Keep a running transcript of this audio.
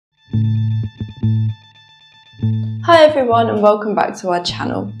Hi everyone and welcome back to our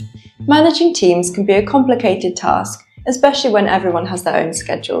channel. Managing teams can be a complicated task, especially when everyone has their own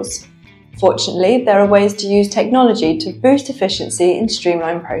schedules. Fortunately, there are ways to use technology to boost efficiency and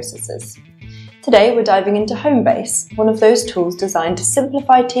streamline processes. Today we're diving into Homebase, one of those tools designed to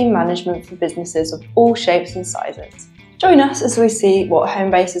simplify team management for businesses of all shapes and sizes. Join us as we see what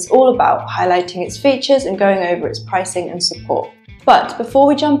Homebase is all about, highlighting its features and going over its pricing and support. But before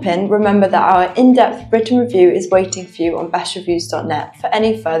we jump in, remember that our in-depth written review is waiting for you on bestreviews.net for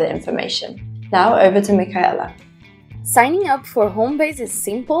any further information. Now over to Michaela. Signing up for Homebase is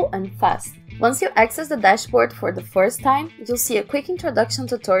simple and fast. Once you access the dashboard for the first time, you'll see a quick introduction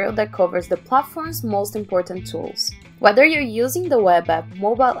tutorial that covers the platform's most important tools. Whether you're using the web app,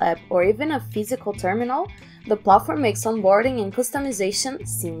 mobile app, or even a physical terminal, the platform makes onboarding and customization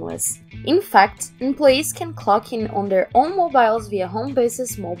seamless. In fact, employees can clock in on their own mobiles via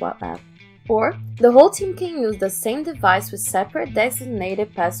Homebase's mobile app. Or, the whole team can use the same device with separate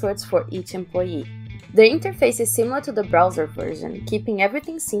designated passwords for each employee. The interface is similar to the browser version, keeping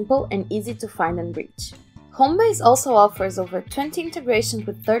everything simple and easy to find and reach. Homebase also offers over 20 integrations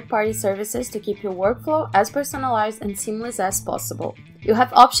with third-party services to keep your workflow as personalized and seamless as possible. You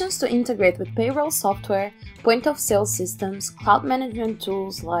have options to integrate with payroll software, point-of-sale systems, cloud management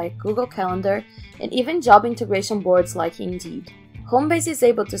tools like Google Calendar, and even job integration boards like Indeed. Homebase is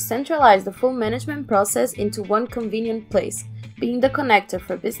able to centralize the full management process into one convenient place, being the connector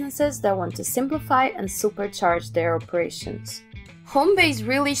for businesses that want to simplify and supercharge their operations. Homebase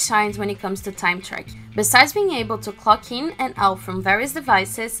really shines when it comes to time tracking. Besides being able to clock in and out from various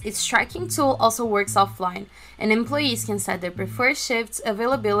devices, its tracking tool also works offline, and employees can set their preferred shifts,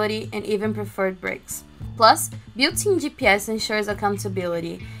 availability, and even preferred breaks. Plus, built-in GPS ensures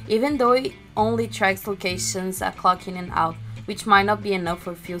accountability, even though it only tracks locations that clock in and out, which might not be enough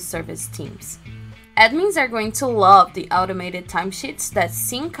for field service teams. Admins are going to love the automated timesheets that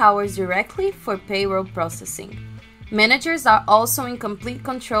sync hours directly for payroll processing. Managers are also in complete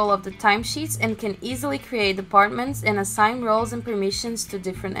control of the timesheets and can easily create departments and assign roles and permissions to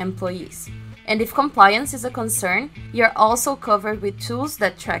different employees. And if compliance is a concern, you're also covered with tools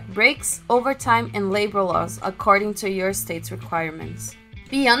that track breaks, overtime, and labor laws according to your state's requirements.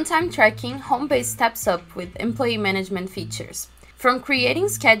 Beyond time tracking, Homebase steps up with employee management features. From creating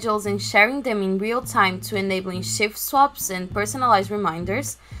schedules and sharing them in real time to enabling shift swaps and personalized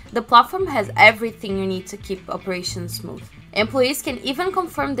reminders, the platform has everything you need to keep operations smooth. Employees can even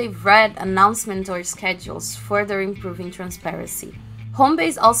confirm they've read announcements or schedules, further improving transparency.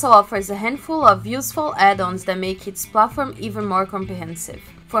 Homebase also offers a handful of useful add-ons that make its platform even more comprehensive.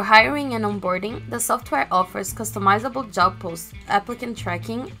 For hiring and onboarding, the software offers customizable job posts, applicant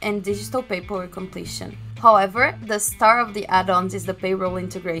tracking, and digital paperwork completion. However, the star of the add-ons is the payroll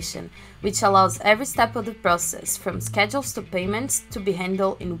integration, which allows every step of the process, from schedules to payments, to be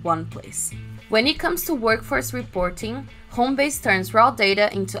handled in one place. When it comes to workforce reporting, Homebase turns raw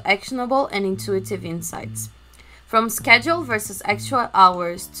data into actionable and intuitive insights. From schedule versus actual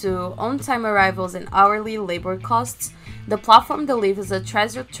hours to on-time arrivals and hourly labor costs, the platform delivers a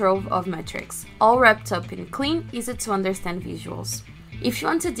treasure trove of metrics, all wrapped up in clean, easy-to-understand visuals. If you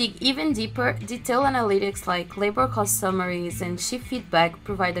want to dig even deeper, detailed analytics like labor cost summaries and shift feedback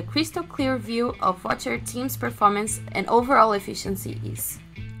provide a crystal clear view of what your team's performance and overall efficiency is.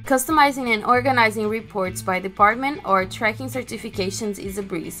 Customizing and organizing reports by department or tracking certifications is a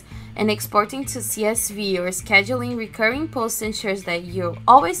breeze, and exporting to CSV or scheduling recurring posts ensures that you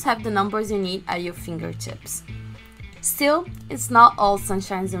always have the numbers you need at your fingertips. Still, it's not all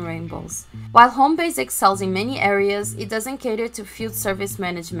sunshines and rainbows. While Homebase excels in many areas, it doesn't cater to field service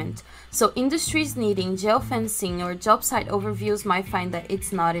management, so industries needing geofencing or job site overviews might find that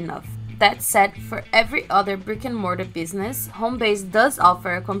it's not enough. That said, for every other brick-and-mortar business, Homebase does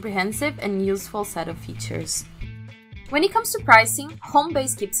offer a comprehensive and useful set of features. When it comes to pricing,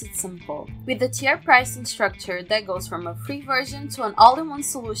 Homebase keeps it simple. With a tier pricing structure that goes from a free version to an all-in-one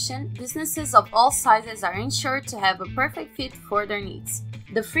solution, businesses of all sizes are ensured to have a perfect fit for their needs.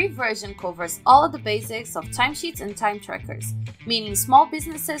 The free version covers all of the basics of timesheets and time trackers, meaning small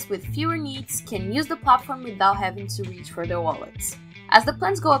businesses with fewer needs can use the platform without having to reach for their wallets. As the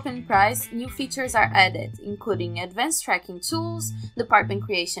plans go up in price, new features are added, including advanced tracking tools, department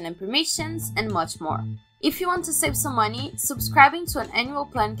creation and permissions, and much more. If you want to save some money, subscribing to an annual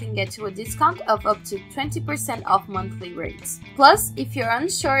plan can get you a discount of up to 20% off monthly rates. Plus, if you're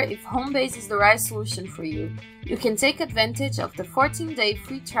unsure if Homebase is the right solution for you, you can take advantage of the 14-day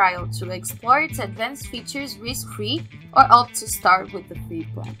free trial to explore its advanced features risk-free or opt to start with the free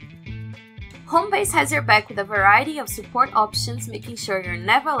plan. Homebase has your back with a variety of support options, making sure you're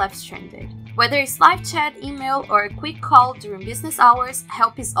never left stranded. Whether it's live chat, email, or a quick call during business hours,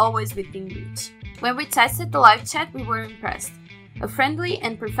 help is always within reach. When we tested the live chat, we were impressed. A friendly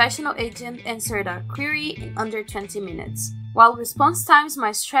and professional agent answered our query in under 20 minutes. While response times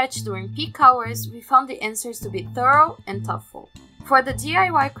might stretch during peak hours, we found the answers to be thorough and thoughtful. For the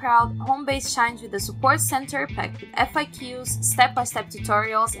DIY crowd, Homebase shines with a support center packed with FAQs, step-by-step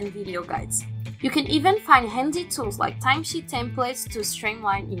tutorials, and video guides. You can even find handy tools like timesheet templates to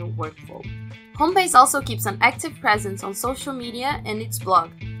streamline your workflow. Homebase also keeps an active presence on social media and its blog,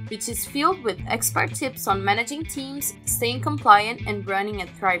 which is filled with expert tips on managing teams, staying compliant, and running a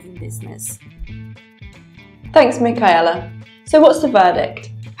thriving business. Thanks, Michaela. So what's the verdict?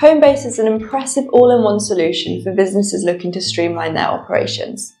 Homebase is an impressive all-in-one solution for businesses looking to streamline their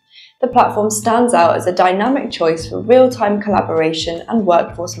operations. The platform stands out as a dynamic choice for real-time collaboration and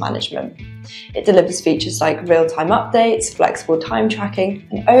workforce management. It delivers features like real-time updates, flexible time tracking,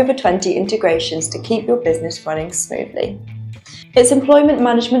 and over 20 integrations to keep your business running smoothly. Its employment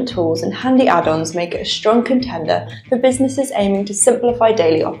management tools and handy add-ons make it a strong contender for businesses aiming to simplify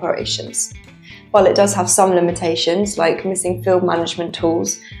daily operations. While it does have some limitations, like missing field management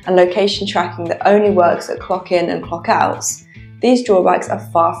tools and location tracking that only works at clock in and clock outs, these drawbacks are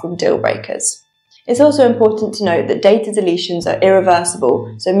far from deal breakers. It's also important to note that data deletions are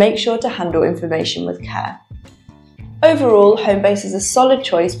irreversible, so make sure to handle information with care. Overall, Homebase is a solid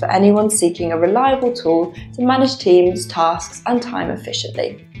choice for anyone seeking a reliable tool to manage teams, tasks, and time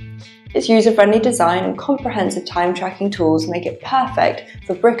efficiently. Its user-friendly design and comprehensive time tracking tools make it perfect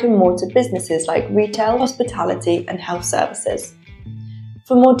for brick-and-mortar businesses like retail, hospitality, and health services.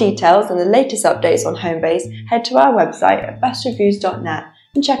 For more details and the latest updates on Homebase, head to our website at bestreviews.net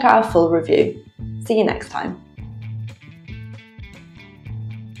and check out our full review. See you next time.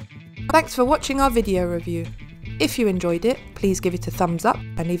 Thanks for watching our video review. If you enjoyed it, please give it a thumbs up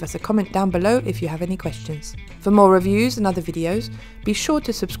and leave us a comment down below if you have any questions. For more reviews and other videos, be sure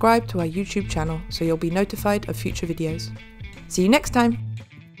to subscribe to our YouTube channel so you'll be notified of future videos. See you next time!